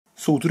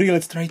So today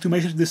let's try to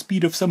measure the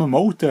speed of some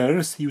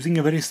motors using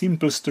a very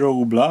simple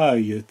strobe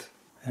light.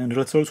 And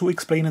let's also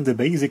explain the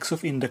basics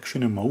of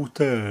induction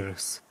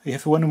motors. I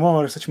have one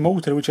more such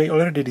motor which I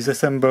already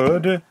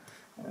disassembled.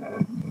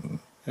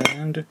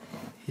 And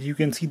here you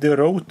can see the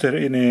rotor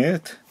in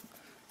it.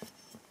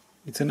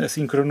 It's an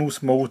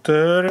asynchronous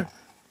motor.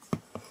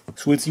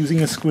 So it's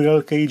using a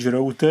squirrel cage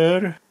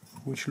rotor,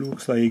 which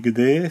looks like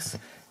this.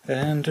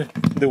 And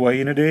the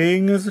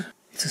windings.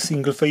 It's a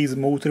single-phase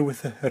motor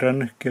with a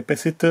run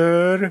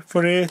capacitor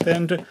for it,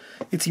 and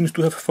it seems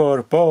to have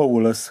 4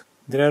 poles.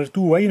 There are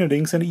 2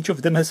 windings, and each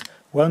of them has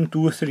 1,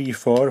 2, 3,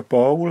 4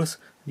 poles.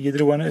 The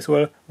other one as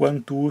well,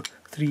 1, 2,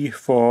 3,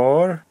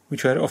 4,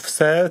 which are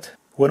offset.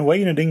 One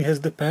winding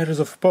has the pairs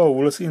of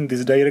poles in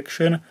this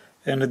direction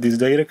and this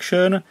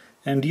direction,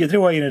 and the other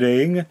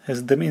winding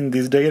has them in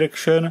this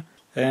direction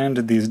and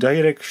this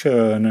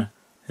direction.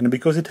 And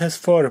because it has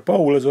 4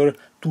 poles, or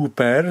 2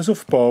 pairs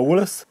of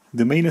poles,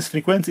 the mains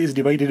frequency is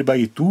divided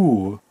by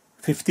 2.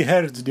 50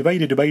 Hz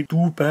divided by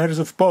 2 pairs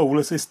of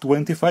poles is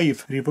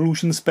 25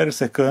 revolutions per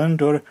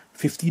second, or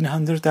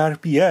 1500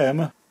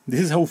 RPM. This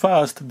is how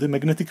fast the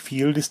magnetic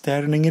field is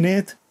turning in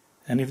it.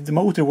 And if the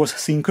motor was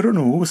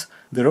synchronous,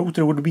 the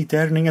rotor would be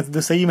turning at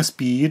the same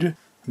speed.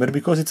 But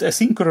because it's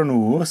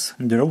asynchronous,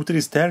 the rotor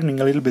is turning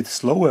a little bit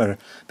slower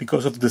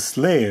because of the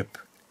slip.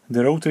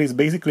 The rotor is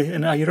basically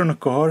an iron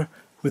core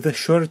with a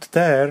short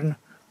turn,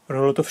 or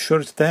a lot of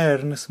short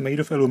turns made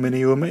of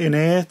aluminium in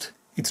it.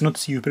 It's not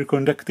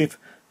superconductive,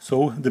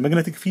 so the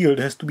magnetic field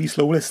has to be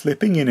slowly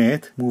slipping in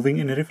it, moving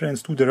in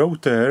reference to the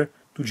rotor,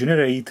 to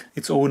generate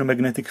its own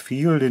magnetic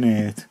field in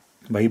it,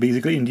 by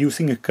basically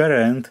inducing a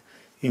current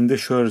in the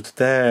short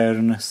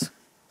turns.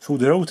 So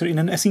the rotor in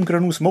an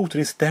asynchronous motor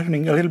is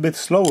turning a little bit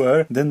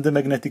slower than the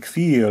magnetic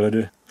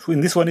field. So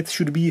in this one it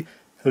should be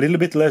a little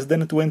bit less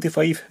than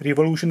 25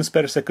 revolutions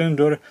per second,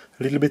 or a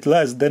little bit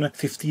less than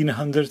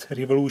 1500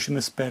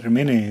 revolutions per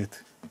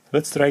minute.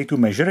 Let's try to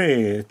measure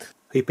it.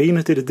 I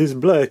painted this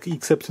black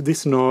except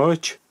this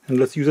notch, and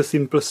let's use a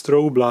simple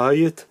strobe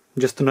light,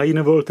 just a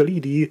 9 volt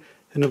LED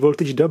and a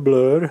voltage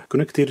doubler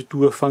connected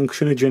to a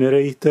function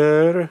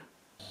generator.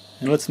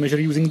 And let's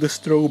measure using the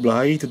strobe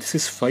light. This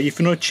is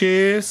 5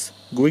 notches,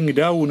 going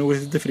down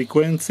with the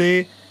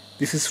frequency.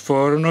 This is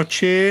 4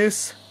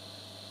 notches.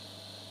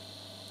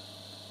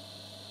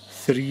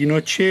 3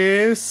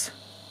 notches,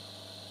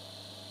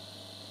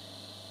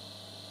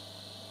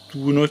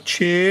 2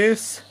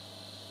 notches,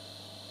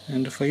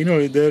 and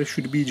finally there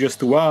should be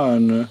just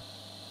 1,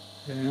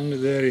 and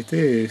there it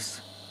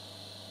is,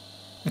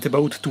 at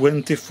about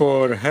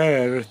 24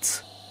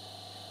 Hz.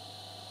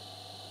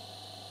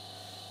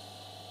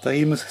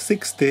 Times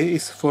 60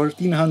 is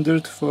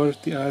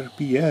 1440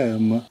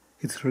 RPM.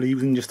 It's really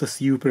using just a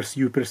super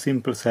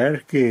simple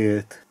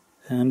circuit.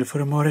 And for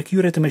a more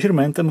accurate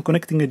measurement, I'm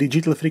connecting a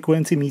digital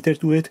frequency meter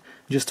to it,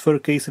 just for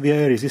case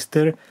via a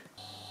resistor.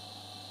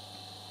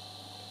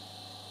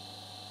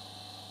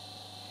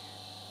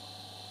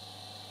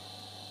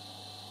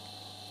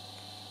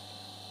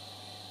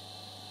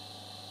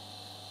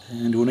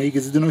 And when I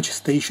get the notch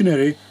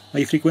stationary,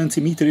 my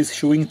frequency meter is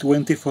showing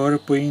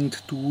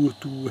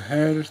 24.22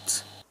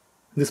 Hz.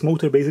 This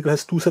motor basically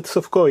has 2 sets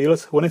of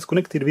coils. One is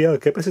connected via a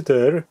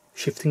capacitor,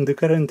 shifting the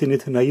current in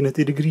it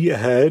 90 degrees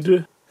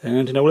ahead.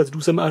 And now let's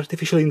do some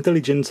artificial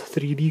intelligence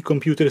 3D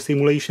computer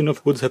simulation of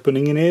what's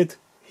happening in it.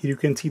 Here you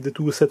can see the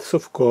 2 sets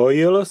of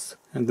coils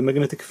and the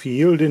magnetic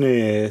field in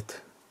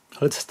it.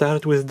 Let's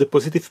start with the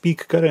positive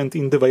peak current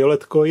in the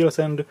violet coils,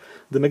 and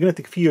the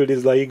magnetic field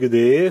is like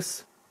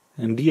this.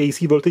 And the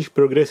AC voltage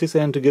progresses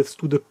and gets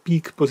to the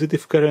peak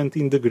positive current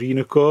in the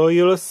green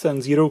coils,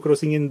 and zero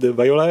crossing in the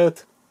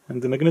violet.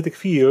 And the magnetic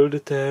field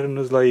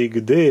turns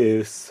like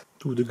this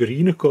to the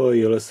green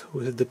coils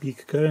with the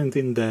peak current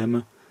in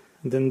them.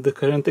 Then the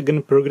current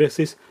again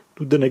progresses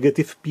to the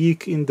negative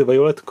peak in the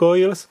violet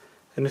coils,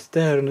 and it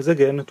turns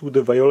again to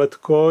the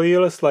violet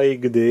coils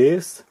like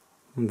this.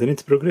 And then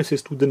it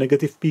progresses to the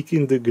negative peak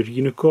in the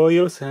green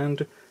coils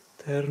and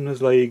turns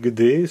like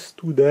this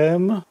to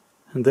them.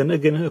 And then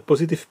again a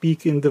positive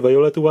peak in the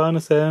violet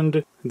ones,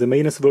 and the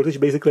mains voltage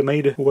basically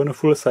made one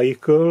full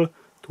cycle,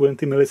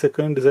 20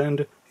 milliseconds,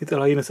 and it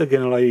aligns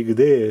again like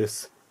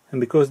this. And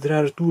because there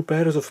are 2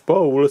 pairs of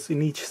poles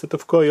in each set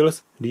of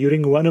coils,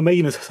 during one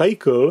mains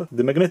cycle,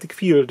 the magnetic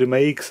field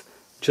makes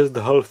just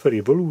half a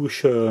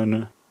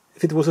revolution.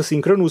 If it was a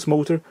synchronous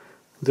motor,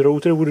 the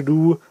rotor would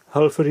do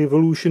half a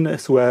revolution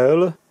as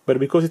well, but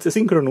because it's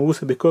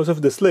asynchronous, because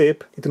of the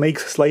slip, it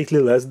makes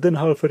slightly less than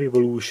half a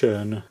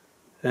revolution.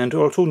 And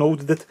also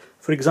note that,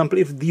 for example,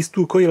 if these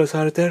 2 coils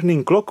are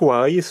turning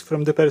clockwise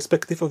from the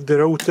perspective of the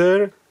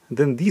rotor,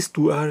 then these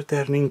 2 are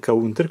turning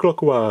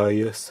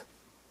counterclockwise.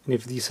 And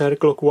if these are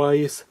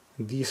clockwise,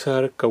 these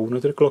are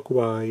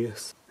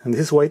counterclockwise. And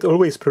this is why it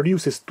always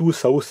produces 2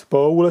 south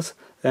poles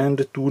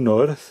and 2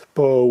 north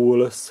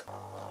poles.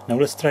 Now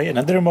let's try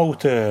another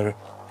motor.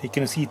 You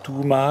can see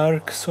 2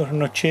 marks or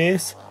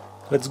notches.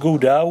 Let's go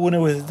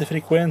down with the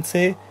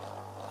frequency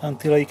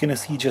until I can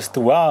see just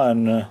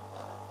 1.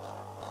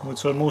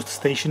 It's almost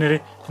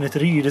stationary and it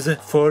reads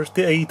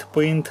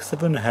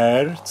 48.7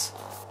 Hz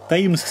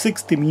times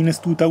 60 means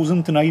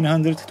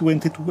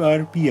 2922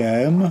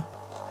 RPM.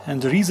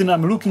 And the reason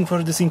I'm looking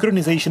for the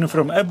synchronization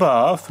from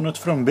above, not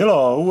from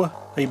below,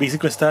 I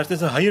basically start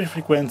at a higher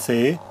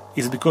frequency,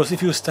 is because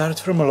if you start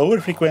from a lower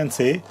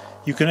frequency,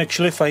 you can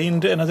actually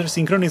find another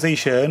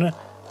synchronization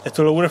at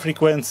a lower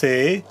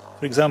frequency,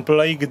 for example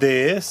like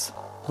this,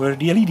 where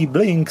the LED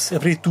blinks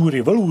every 2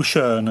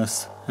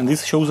 revolutions, and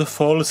this shows a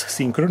false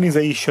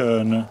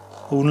synchronization.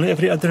 Only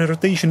every other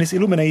rotation is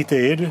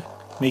illuminated,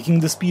 making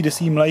the speed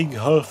seem like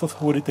half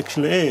of what it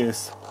actually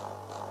is.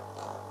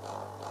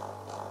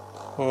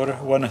 Or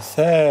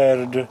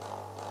 1/3.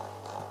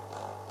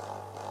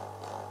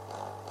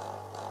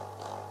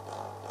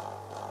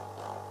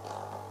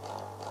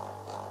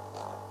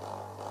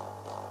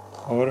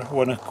 Or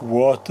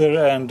 1/4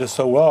 and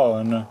so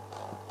on.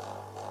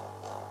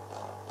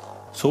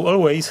 So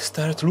always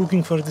start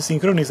looking for the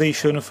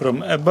synchronization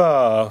from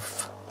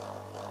above.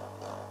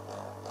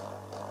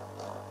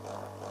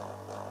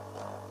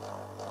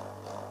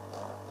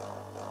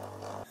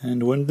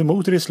 And when the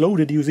motor is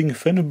loaded using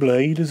fan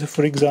blades,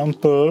 for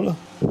example,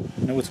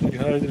 now it's much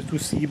harder to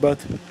see, but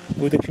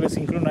it actually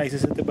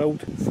synchronizes at about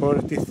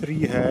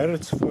 43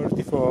 Hz,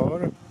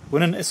 44.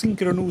 When an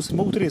asynchronous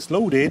motor is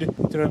loaded,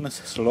 it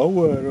runs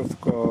slower, of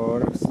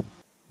course.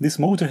 This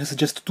motor has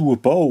just 2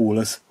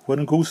 poles.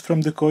 One goes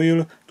from the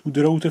coil to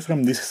the rotor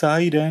from this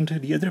side, and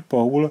the other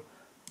pole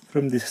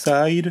from this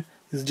side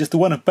is just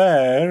one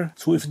pair.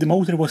 So if the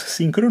motor was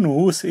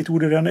synchronous, it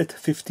would run at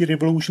 50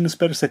 revolutions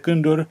per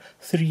second or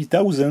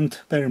 3000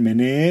 per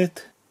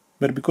minute.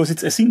 But because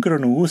it's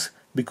asynchronous,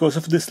 because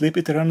of the slip,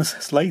 it runs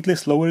slightly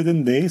slower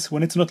than this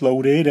when it's not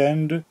loaded,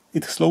 and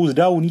it slows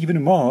down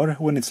even more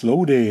when it's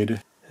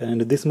loaded.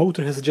 And this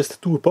motor has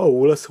just 2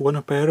 poles, one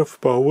pair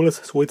of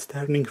poles, so it's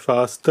turning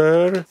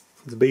faster.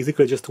 It's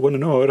basically just one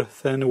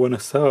north and one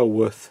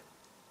south.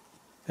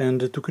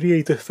 And to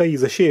create a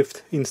phase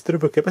shift instead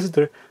of a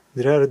capacitor,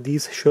 there are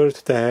these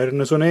short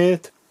turns on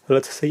it.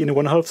 Let's say in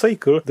 1/2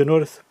 cycle, the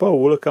north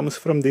pole comes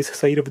from this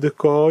side of the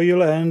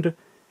coil and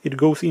it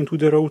goes into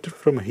the rotor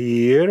from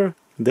here.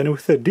 Then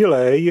with a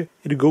delay,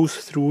 it goes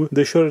through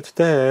the short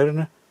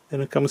turn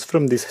and it comes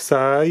from this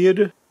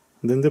side.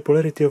 Then the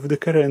polarity of the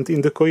current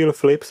in the coil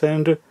flips,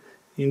 and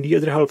in the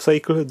other 1/2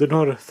 cycle the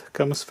north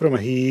comes from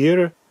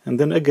here, and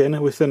then again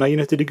with a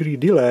 90-degree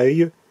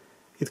delay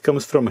it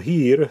comes from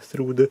here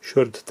through the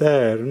short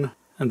turn,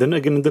 and then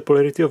again the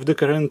polarity of the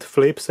current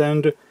flips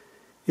and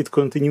it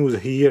continues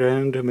here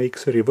and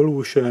makes a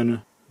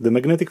revolution. The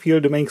magnetic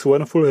field makes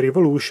 1 full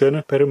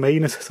revolution per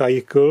mains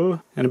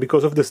cycle, and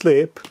because of the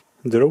slip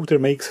the rotor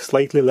makes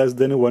slightly less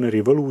than 1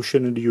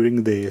 revolution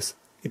during this.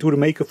 It would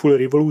make a full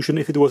revolution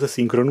if it was a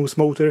synchronous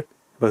motor,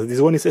 but this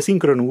one is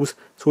asynchronous,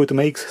 so it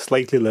makes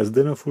slightly less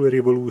than a full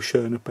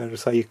revolution per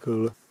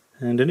cycle.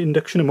 And an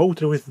induction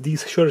motor with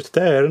these short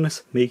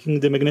turns, making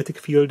the magnetic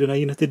field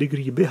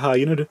 90-degree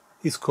behind,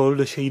 is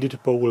called a shaded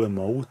pole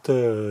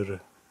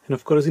motor. And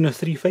of course in a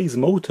 3-phase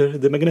motor,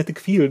 the magnetic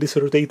field is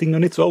rotating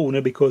on its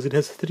own because it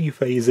has 3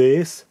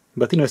 phases.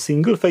 But in a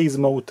single-phase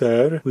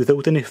motor,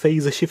 without any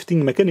phase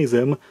shifting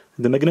mechanism,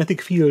 the magnetic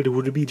field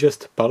would be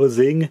just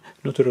pulsing,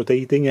 not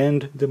rotating,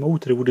 and the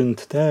motor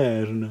wouldn't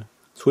turn.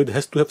 So it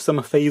has to have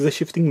some phase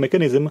shifting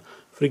mechanism,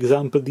 for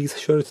example these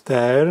short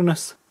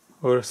turns,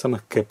 or some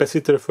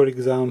capacitor for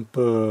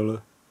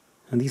example.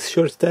 And these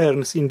short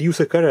turns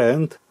induce a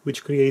current,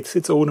 which creates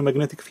its own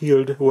magnetic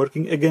field,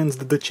 working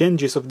against the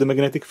changes of the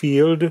magnetic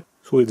field,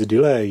 so it's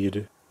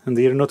delayed. And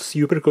they are not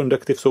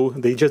superconductive, so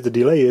they just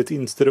delay it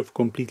instead of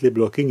completely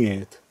blocking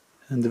it.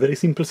 And a very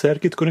simple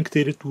circuit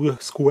connected to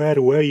a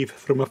square wave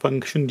from a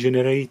function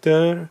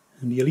generator.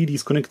 And the LED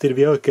is connected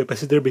via a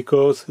capacitor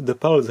because the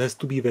pulse has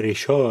to be very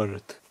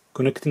short.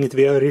 Connecting it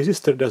via a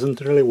resistor doesn't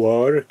really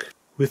work.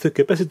 With a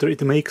capacitor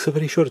it makes a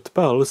very short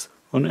pulse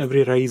on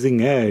every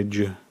rising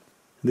edge.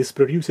 This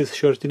produces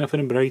short enough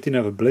and bright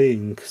enough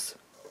blinks.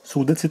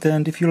 So that's it,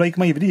 and if you like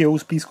my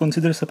videos, please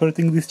consider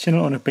supporting this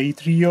channel on a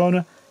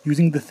Patreon,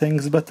 using the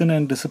thanks button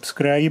and the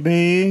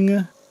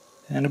subscribing.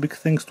 And a big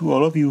thanks to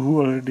all of you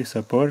who already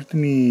support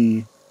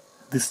me.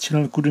 This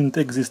channel couldn't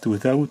exist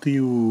without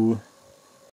you.